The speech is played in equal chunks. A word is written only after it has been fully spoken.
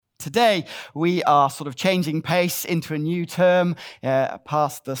Today, we are sort of changing pace into a new term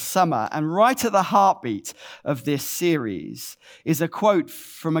past the summer. And right at the heartbeat of this series is a quote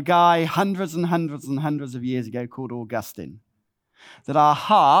from a guy hundreds and hundreds and hundreds of years ago called Augustine, that our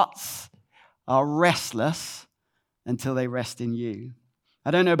hearts are restless until they rest in you.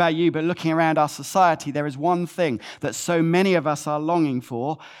 I don't know about you, but looking around our society, there is one thing that so many of us are longing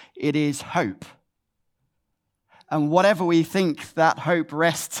for. It is hope. And whatever we think that hope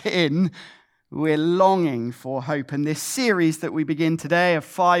rests in, we're longing for hope. And this series that we begin today of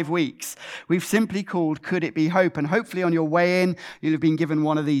 5 weeks, we've simply called Could It Be Hope? And hopefully on your way in, you'll have been given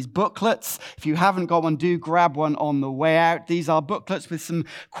one of these booklets. If you haven't got one, do grab one on the way out. These are booklets with some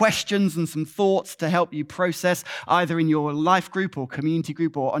questions and some thoughts to help you process, either in your life group or community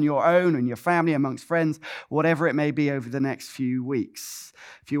group or on your own, in your family, amongst friends, whatever it may be over the next few weeks.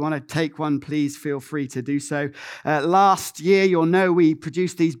 If you want to take one, please feel free to do so. Last year, you'll know we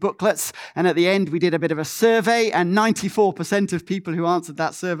produced these booklets, and at the end, we did a bit of a survey, and 94% of people who answered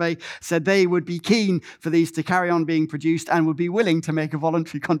that survey said they would be keen for these to carry on being produced and would be willing to make a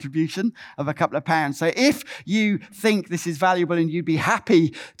voluntary contribution of a couple of pounds. So if you think this is valuable and you'd be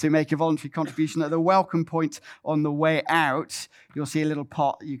happy to make a voluntary contribution, at the welcome point on the way out, you'll see a little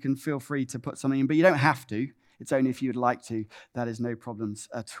pot. You can feel free to put something in, but you don't have to. It's only if you'd like to. That is no problems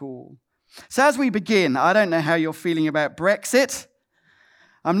at all. So as we begin, I don't know how you're feeling about Brexit.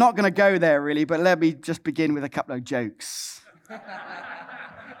 I'm not going to go there really, but let me just begin with a couple of jokes.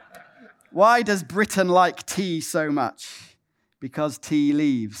 Why does Britain like tea so much? Because tea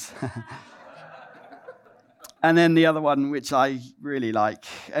leaves. And then the other one, which I really like.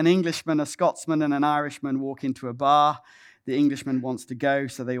 An Englishman, a Scotsman, and an Irishman walk into a bar. The Englishman wants to go,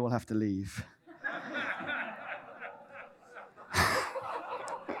 so they all have to leave.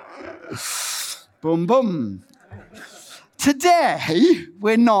 Boom, boom. Today,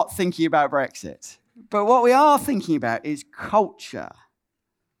 we're not thinking about Brexit, but what we are thinking about is culture.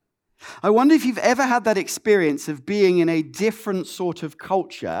 I wonder if you've ever had that experience of being in a different sort of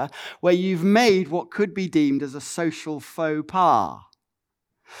culture where you've made what could be deemed as a social faux pas.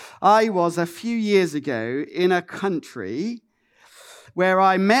 I was a few years ago in a country where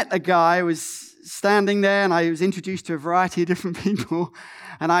I met a guy who was standing there, and I was introduced to a variety of different people.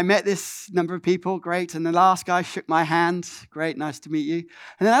 And I met this number of people, great. And the last guy shook my hand, great, nice to meet you.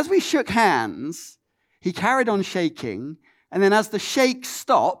 And then as we shook hands, he carried on shaking. And then as the shake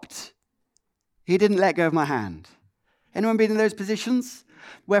stopped, he didn't let go of my hand. Anyone been in those positions?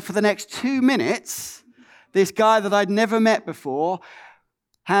 Where for the next 2 minutes, this guy that I'd never met before,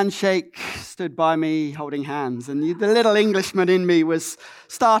 handshake, stood by me holding hands. And the little Englishman in me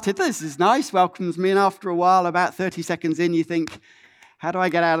started, this is nice, welcomes me. And after a while, about 30 seconds in, you think, how do I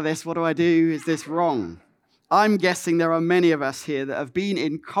get out of this? What do I do? Is this wrong? I'm guessing there are many of us here that have been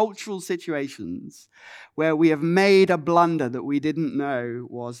in cultural situations where we have made a blunder that we didn't know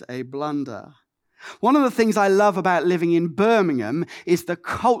was a blunder. One of the things I love about living in Birmingham is the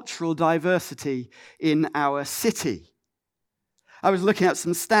cultural diversity in our city. I was looking at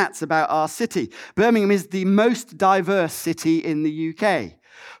some stats about our city. Birmingham is the most diverse city in the UK.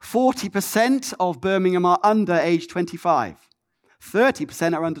 40% of Birmingham are under age 25.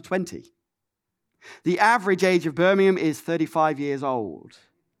 30% are under 20. The average age of Birmingham is 35 years old.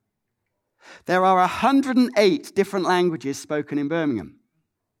 There are 108 different languages spoken in Birmingham.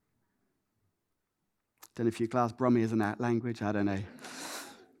 Don't know if you class Brummie as a language, I don't know.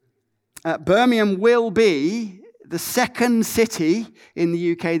 Birmingham will be the second city in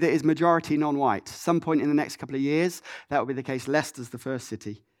the UK that is majority non-white. Some point in the next couple of years, that will be the case. Leicester's the first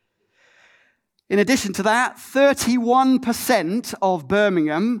city. In addition to that, 31% of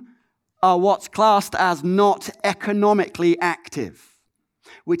Birmingham are what's classed as not economically active,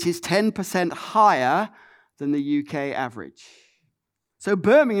 which is 10% higher than the UK average. So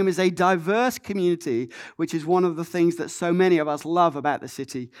Birmingham is a diverse community, which is one of the things that so many of us love about the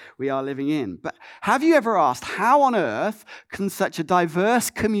city we are living in. But have you ever asked, how on earth can such a diverse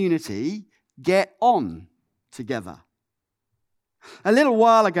community get on together? A little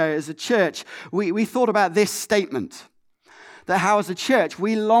while ago as a church, we thought about this statement, that how as a church,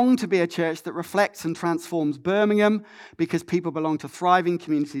 we long to be a church that reflects and transforms Birmingham because people belong to thriving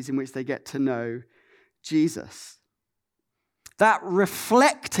communities in which they get to know Jesus. That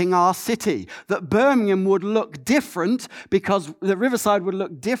reflecting our city, that Birmingham would look different because the Riverside would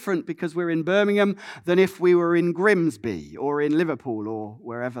look different because we're in Birmingham than if we were in Grimsby or in Liverpool or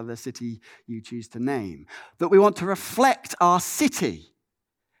wherever the city you choose to name. That we want to reflect our city,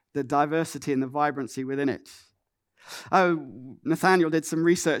 the diversity and the vibrancy within it. Oh, Nathaniel did some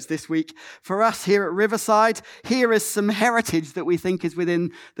research this week. For us here at Riverside, here is some heritage that we think is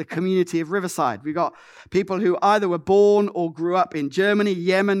within the community of Riverside. We've got people who either were born or grew up in Germany,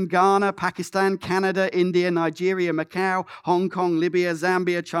 Yemen, Ghana, Pakistan, Canada, India, Nigeria, Macau, Hong Kong, Libya,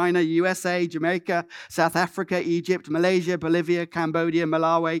 Zambia, China, USA, Jamaica, South Africa, Egypt, Malaysia, Bolivia, Cambodia,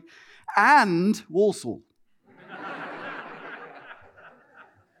 Malawi, and Walsall.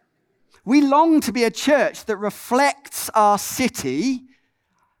 We long to be a church that reflects our city,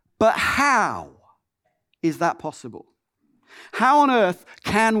 but how is that possible? How on earth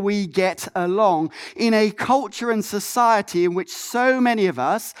can we get along in a culture and society in which so many of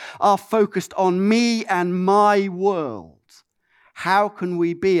us are focused on me and my world? How can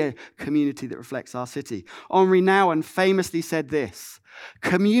we be a community that reflects our city? Henri Nouwen famously said this: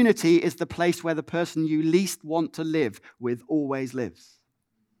 community is the place where the person you least want to live with always lives.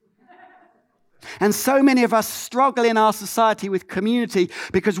 And so many of us struggle in our society with community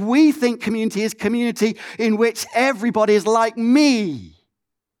because we think community is community in which everybody is like me.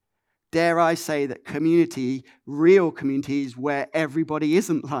 Dare I say that community, real community, is where everybody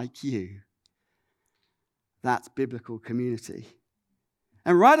isn't like you. That's biblical community.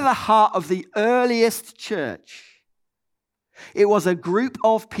 And right at the heart of the earliest church, it was a group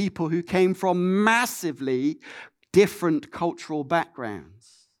of people who came from massively different cultural backgrounds.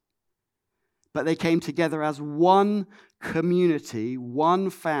 But they came together as one community, one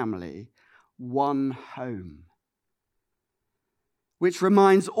family, one home. Which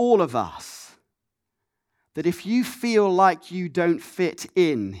reminds all of us that if you feel like you don't fit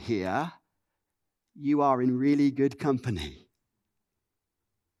in here, you are in really good company,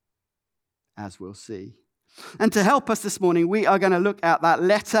 as we'll see. And to help us this morning, we are going to look at that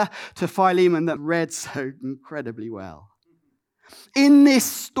letter to Philemon that read so incredibly well. In this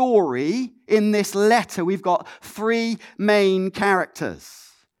story, in this letter, we've got three main characters.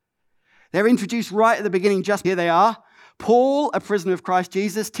 They're introduced right at the beginning, just here they are. Paul, a prisoner of Christ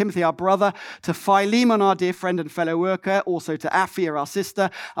Jesus, Timothy, our brother, to Philemon, our dear friend and fellow worker, also to Apphia, our sister,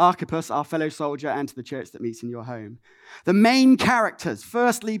 Archippus, our fellow soldier, and to the church that meets in your home. The main characters,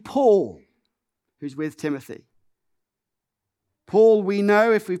 firstly, Paul, who's with Timothy. Paul, we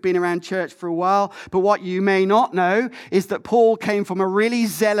know if we've been around church for a while, but what you may not know is that Paul came from a really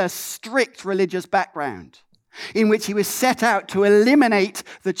zealous, strict religious background in which he was set out to eliminate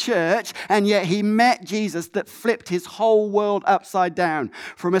the church, and yet he met Jesus that flipped his whole world upside down.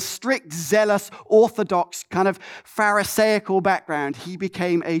 From a strict, zealous, orthodox, kind of Pharisaical background, he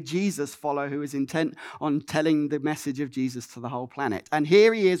became a Jesus follower who was intent on telling the message of Jesus to the whole planet. And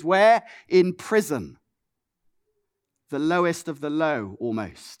here he is, where? In prison. The lowest of the low,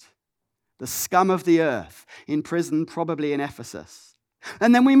 almost. The scum of the earth, in prison, probably in Ephesus.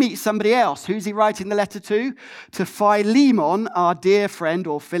 And then we meet somebody else. Who's he writing the letter to? To Philemon, our dear friend,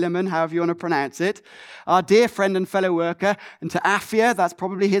 or Philemon, however you want to pronounce it, our dear friend and fellow worker, and to Apphia, that's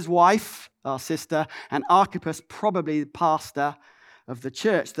probably his wife, our sister, and Archippus, probably the pastor of the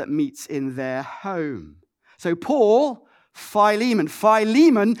church that meets in their home. So Paul, Philemon.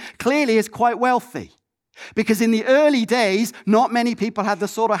 Philemon clearly is quite wealthy. Because in the early days, not many people had the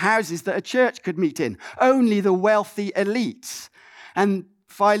sort of houses that a church could meet in. Only the wealthy elites. And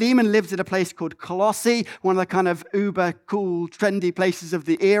Philemon lived at a place called Colossae, one of the kind of uber cool, trendy places of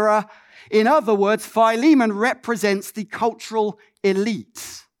the era. In other words, Philemon represents the cultural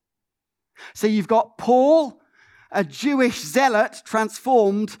elite. So you've got Paul, a Jewish zealot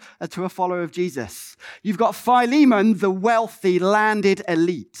transformed to a follower of Jesus. You've got Philemon, the wealthy, landed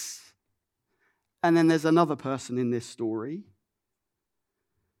elite. And then there's another person in this story,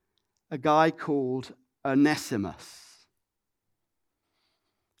 a guy called Onesimus.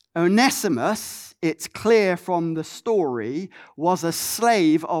 Onesimus, it's clear from the story, was a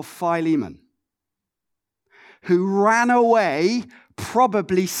slave of Philemon who ran away,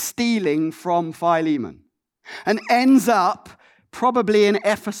 probably stealing from Philemon, and ends up probably in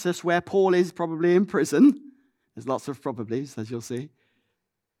Ephesus, where Paul is probably in prison. There's lots of probablys, as you'll see.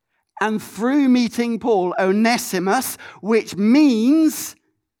 And through meeting Paul, Onesimus, which means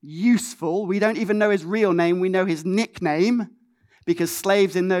useful, we don't even know his real name, we know his nickname, because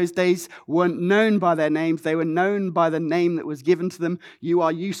slaves in those days weren't known by their names, they were known by the name that was given to them. You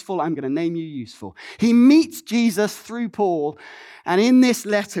are useful, I'm going to name you useful. He meets Jesus through Paul, and in this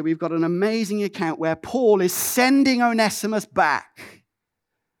letter we've got an amazing account where Paul is sending Onesimus back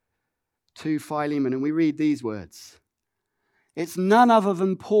to Philemon, and we read these words. It's none other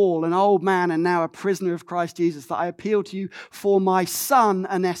than Paul, an old man and now a prisoner of Christ Jesus, that I appeal to you for my son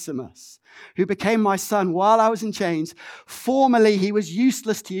Onesimus, who became my son while I was in chains. Formerly he was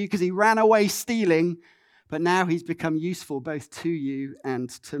useless to you because he ran away stealing, but now he's become useful both to you and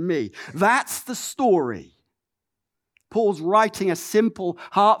to me. That's the story. Paul's writing a simple,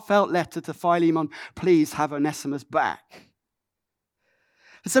 heartfelt letter to Philemon. Please have Onesimus back.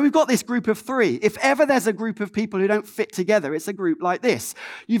 So we've got this group of three. If ever there's a group of people who don't fit together, it's a group like this.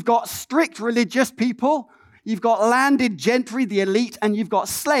 You've got strict religious people, you've got landed gentry, the elite, and you've got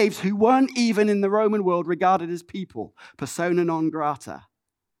slaves who weren't even in the Roman world regarded as people, persona non grata.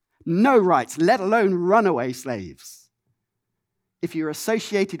 No rights, let alone runaway slaves. If you're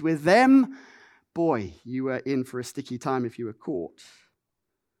associated with them, boy, you were in for a sticky time if you were caught.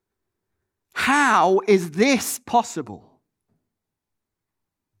 How is this possible?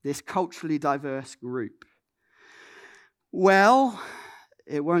 This culturally diverse group? Well,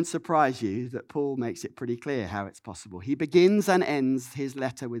 it won't surprise you that Paul makes it pretty clear how it's possible. He begins and ends his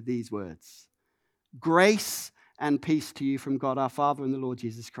letter with these words: grace and peace to you from God our Father and the Lord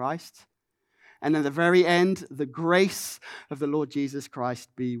Jesus Christ. And at the very end, the grace of the Lord Jesus Christ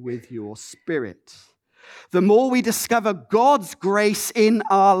be with your spirit. The more we discover God's grace in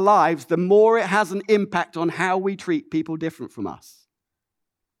our lives, the more it has an impact on how we treat people different from us.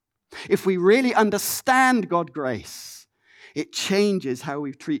 If we really understand God's grace, it changes how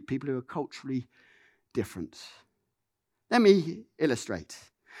we treat people who are culturally different. Let me illustrate.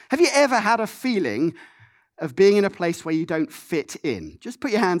 Have you ever had a feeling of being in a place where you don't fit in? Just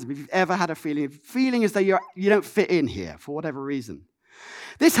put your hands up if you've ever had a feeling as though you don't fit in here for whatever reason.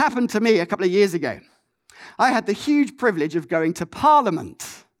 This happened to me a couple of years ago. I had the huge privilege of going to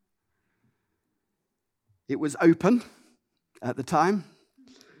Parliament. It was open at the time.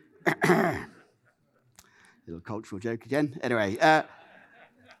 Little cultural joke again. Anyway,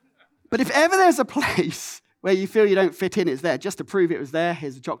 but if ever there's a place where you feel you don't fit in, it's there. Just to prove it was there,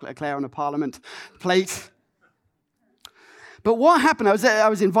 here's a chocolate eclair on a Parliament plate. But what happened, I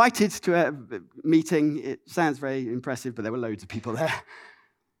was invited to a meeting. It sounds very impressive, but there were loads of people there.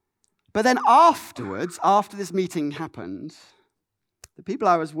 But then afterwards, after this meeting happened, the people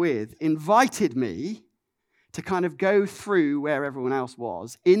I was with invited me to kind of go through where everyone else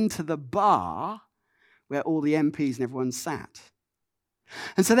was into the bar where all the MPs and everyone sat.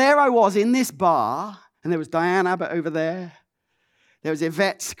 And so there I was in this bar, and there was Diane Abbott over there. There was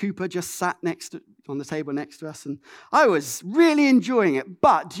Yvette Cooper just sat on the table next to us, and I was really enjoying it.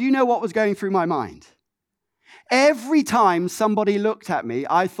 But do you know what was going through my mind? Every time somebody looked at me,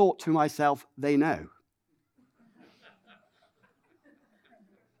 I thought to myself, they know.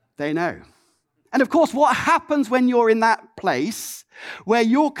 They know. And of course, what happens when you're in that place where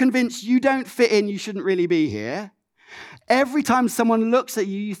you're convinced you don't fit in, you shouldn't really be here? Every time someone looks at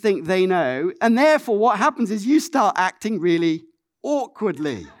you, you think they know. And therefore, what happens is you start acting really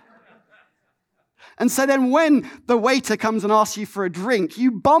awkwardly. And so then when the waiter comes and asks you for a drink,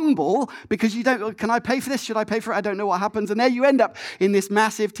 you bumble because you don't, can I pay for this? Should I pay for it? I don't know what happens. And there you end up in this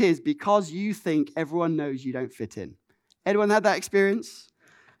massive tears because you think everyone knows you don't fit in. Anyone had that experience?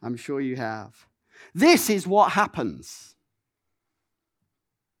 I'm sure you have. This is what happens.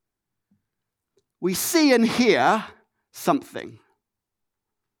 We see and hear something.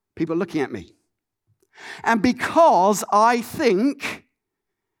 People looking at me. And because I think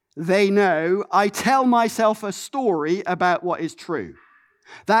they know, I tell myself a story about what is true.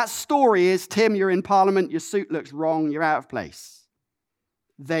 That story is, Tim, you're in Parliament, your suit looks wrong, you're out of place.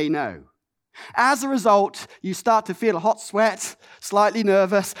 They know. As a result, you start to feel a hot sweat, slightly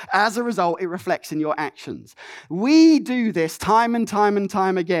nervous. As a result, it reflects in your actions. We do this time and time and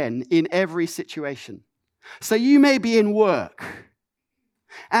time again in every situation. So you may be in work,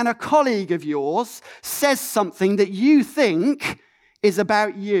 and a colleague of yours says something that you think is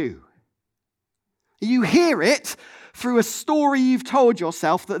about you. You hear it through a story you've told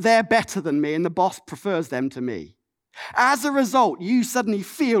yourself that they're better than me and the boss prefers them to me. As a result, you suddenly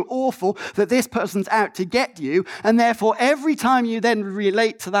feel awful that this person's out to get you, and therefore every time you then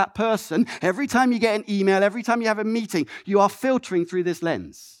relate to that person, every time you get an email, every time you have a meeting, you are filtering through this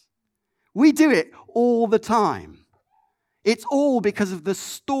lens. We do it all the time. It's all because of the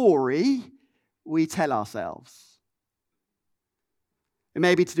story we tell ourselves. It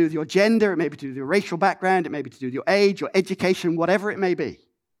may be to do with your gender, it may be to do with your racial background, it may be to do with your age, your education, whatever it may be.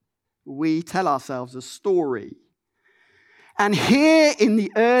 We tell ourselves a story. And here in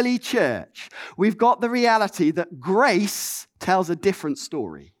the early church, we've got the reality that grace tells a different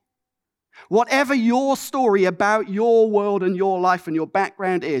story. Whatever your story about your world and your life and your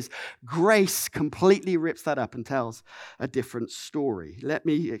background is, grace completely rips that up and tells a different story. Let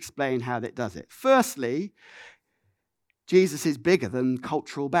me explain how that does it. Firstly, Jesus is bigger than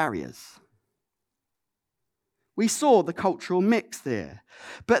cultural barriers. We saw the cultural mix there.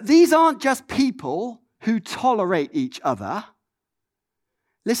 But these aren't just people who tolerate each other.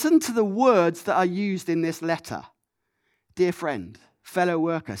 Listen to the words that are used in this letter. Dear friend, fellow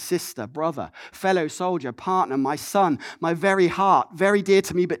worker, sister, brother, fellow soldier, partner, my son, my very heart, very dear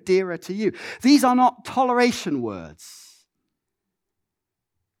to me, but dearer to you. These are not toleration words.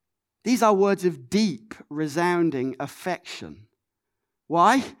 These are words of deep, resounding affection.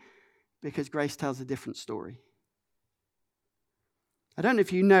 Why? Because grace tells a different story. I don't know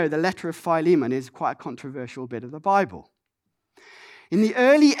if you know, the letter of Philemon is quite a controversial bit of the Bible. In the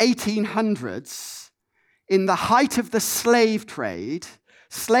early 1800s, in the height of the slave trade,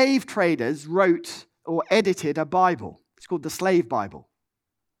 slave traders wrote or edited a Bible. It's called the Slave Bible.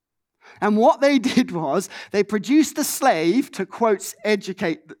 And what they did was they produced the slave to quotes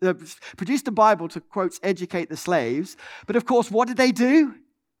produced a Bible to quotes educate the slaves. But of course, what did they do?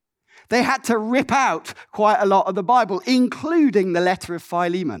 They had to rip out quite a lot of the Bible, including the letter of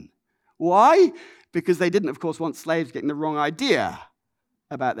Philemon. Why? Because they didn't, of course, want slaves getting the wrong idea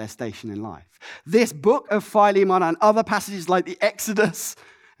about their station in life. This book of Philemon and other passages like the Exodus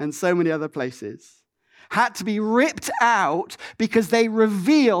and so many other places had to be ripped out because they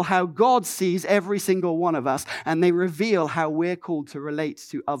reveal how God sees every single one of us, and they reveal how we're called to relate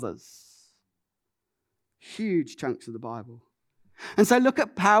to others. Huge chunks of the Bible. And so look at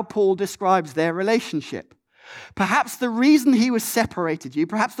how Paul describes their relationship. Perhaps the reason he was separated you,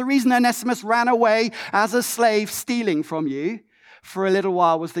 perhaps the reason Onesimus ran away as a slave stealing from you for a little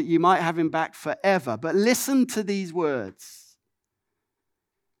while was that you might have him back forever. But listen to these words.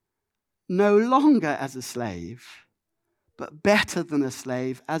 No longer as a slave, but better than a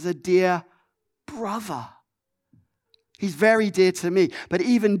slave, as a dear brother. He's very dear to me, but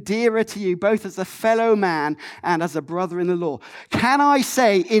even dearer to you, both as a fellow man and as a brother in the law. Can I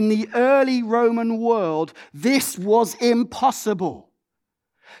say, in the early Roman world, this was impossible.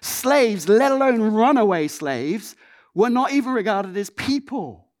 Slaves, let alone runaway slaves, were not even regarded as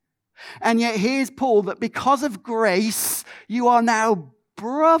people. And yet here's Paul, that because of grace, you are now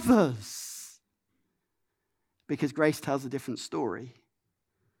brothers. Because grace tells a different story.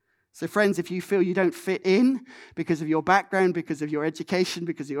 So friends, if you feel you don't fit in because of your background, because of your education,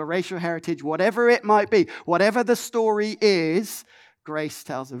 because of your racial heritage, whatever it might be, whatever the story is, grace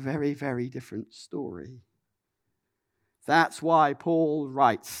tells a very, very different story. That's why Paul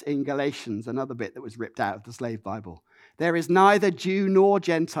writes in Galatians, another bit that was ripped out of the slave Bible. There is neither Jew nor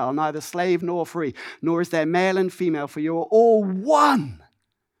Gentile, neither slave nor free, nor is there male and female, for you are all one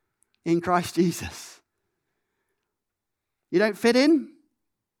in Christ Jesus. You don't fit in?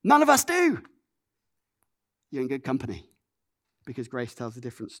 None of us do. You're in good company because grace tells a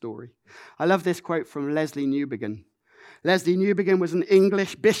different story. I love this quote from Leslie Newbigin. Leslie Newbigin was an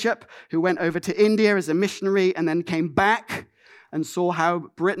English bishop who went over to India as a missionary and then came back and saw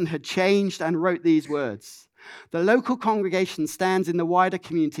how Britain had changed and wrote these words. The local congregation stands in the wider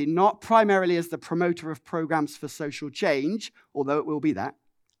community not primarily as the promoter of programs for social change, although it will be that,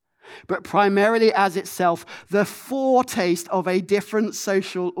 but primarily as itself the foretaste of a different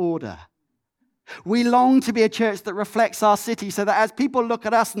social order. We long to be a church that reflects our city so that as people look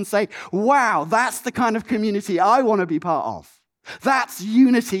at us and say, wow, that's the kind of community I want to be part of. That's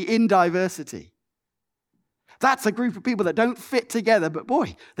unity in diversity. That's a group of people that don't fit together, but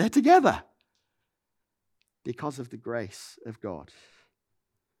boy, they're together because of the grace of God.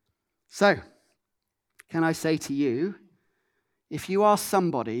 So, can I say to you, if you are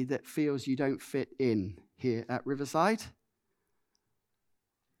somebody that feels you don't fit in here at Riverside,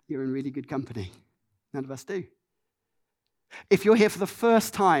 you're in really good company. None of us do. If you're here for the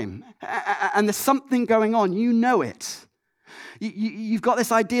first time and there's something going on, you know it. You've got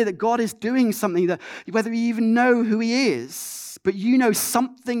this idea that God is doing something, that whether you even know who he is, but you know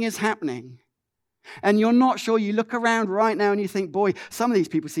something is happening. And you're not sure. You look around right now and you think, boy, some of these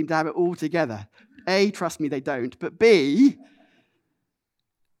people seem to have it all together. A, trust me, they don't. But B,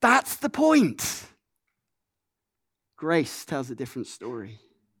 that's the point. Grace tells a different story.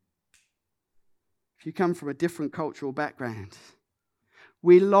 If you come from a different cultural background,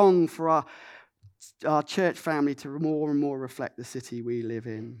 we long for our church family to more and more reflect the city we live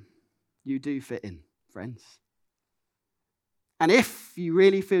in. You do fit in, friends. And if you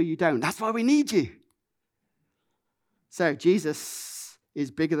really feel you don't, that's why we need you. So Jesus is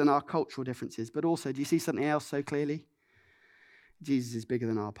bigger than our cultural differences, but also, do you see something else so clearly? Jesus is bigger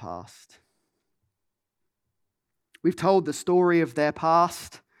than our past. We've told the story of their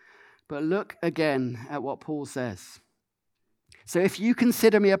past, but look again at what Paul says. So if you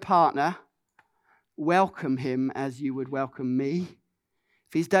consider me a partner, welcome him as you would welcome me.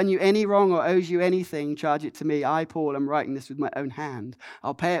 If he's done you any wrong or owes you anything, charge it to me. I, Paul, am writing this with my own hand.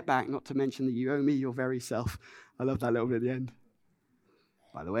 I'll pay it back, not to mention that you owe me your very self. I love that little bit at the end.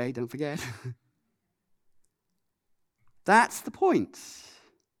 By the way, don't forget. That's the point.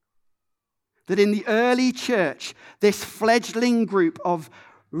 That in the early church, this fledgling group of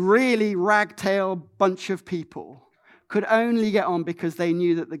really ragtail bunch of people could only get on because they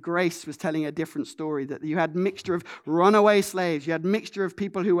knew that the grace was telling a different story, that you had mixture of runaway slaves, you had mixture of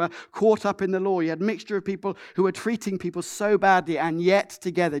people who were caught up in the law, you had mixture of people who were treating people so badly, and yet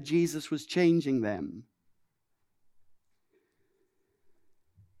together Jesus was changing them.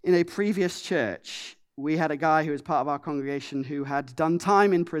 In a previous church, we had a guy who was part of our congregation who had done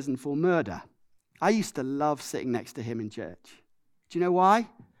time in prison for murder. I used to love sitting next to him in church. Do you know why?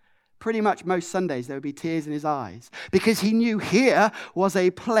 Pretty much most Sundays there would be tears in his eyes because he knew here was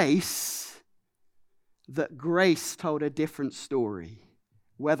a place that grace told a different story,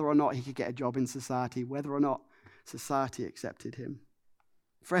 whether or not he could get a job in society, whether or not society accepted him.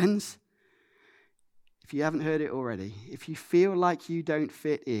 Friends, if you haven't heard it already, if you feel like you don't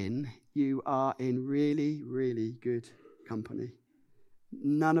fit in, you are in really, really good company.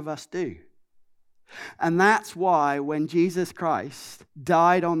 None of us do. And that's why when Jesus Christ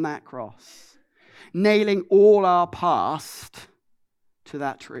died on that cross, nailing all our past to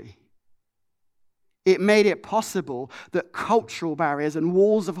that tree, it made it possible that cultural barriers and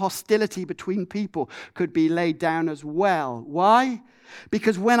walls of hostility between people could be laid down as well. Why?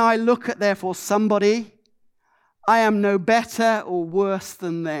 Because when I look at, therefore, somebody, I am no better or worse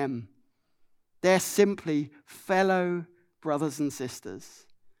than them. They're simply fellow brothers and sisters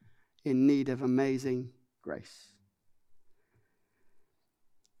in need of amazing grace.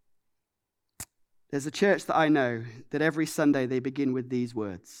 There's a church that I know that every Sunday they begin with these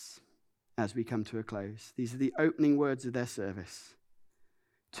words as we come to a close. These are the opening words of their service.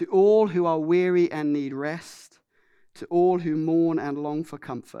 To all who are weary and need rest, to all who mourn and long for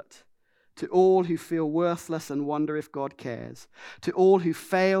comfort, to all who feel worthless and wonder if God cares, to all who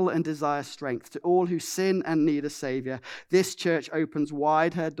fail and desire strength, to all who sin and need a Savior, this church opens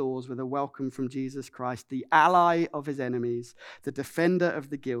wide her doors with a welcome from Jesus Christ, the ally of his enemies, the defender of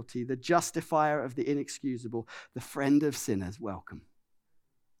the guilty, the justifier of the inexcusable, the friend of sinners. Welcome.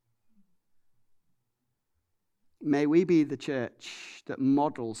 May we be the church that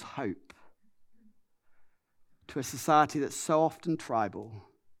models hope to a society that's so often tribal,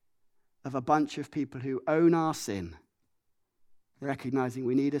 of a bunch of people who own our sin, recognizing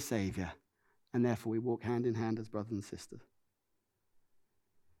we need a Savior, and therefore we walk hand in hand as brothers and sisters.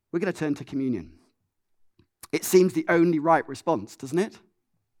 We're going to turn to communion. It seems the only right response, doesn't it?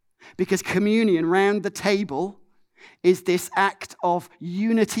 Because communion round the table is this act of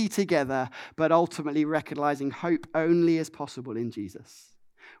unity together, but ultimately recognizing hope only is possible in Jesus,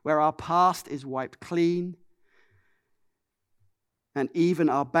 where our past is wiped clean, and even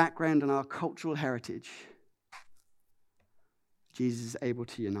our background and our cultural heritage, Jesus is able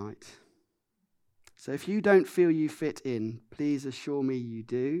to unite. So if you don't feel you fit in, please assure me you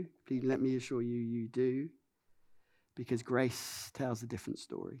do. Please let me assure you you do, because grace tells a different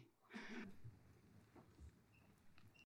story.